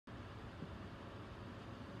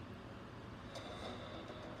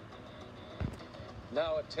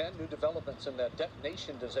Now at 10, new developments in that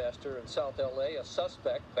detonation disaster in South LA. A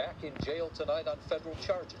suspect back in jail tonight on federal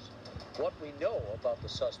charges. What we know about the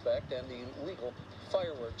suspect and the illegal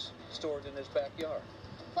fireworks stored in his backyard.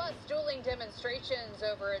 Plus, dueling demonstrations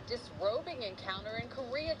over a disrobing encounter in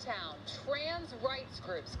Koreatown. Trans rights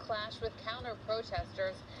groups clash with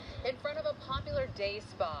counter-protesters in front of a popular day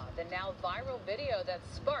spa. The now viral video that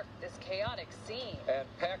sparked this chaotic scene. And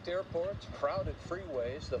packed airports, crowded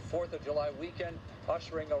freeways, the 4th of July weekend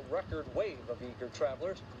ushering a record wave of eager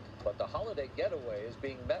travelers. But the holiday getaway is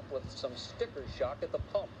being met with some sticker shock at the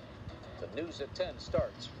pump. The news at 10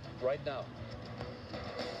 starts right now.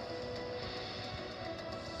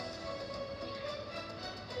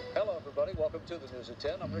 Hello, everybody. Welcome to the News at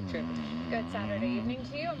 10. I'm Rick Chambers. Good Saturday evening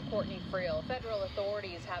to you. I'm Courtney Friel. Federal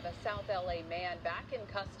authorities have a South LA man back in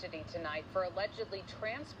custody tonight for allegedly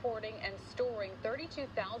transporting and storing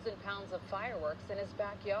 32,000 pounds of fireworks in his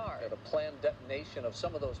backyard. The planned detonation of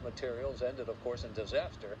some of those materials ended, of course, in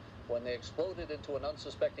disaster when they exploded into an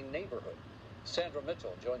unsuspecting neighborhood. Sandra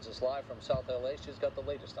Mitchell joins us live from South LA. She's got the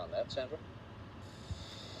latest on that. Sandra?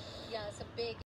 Yeah, it's a big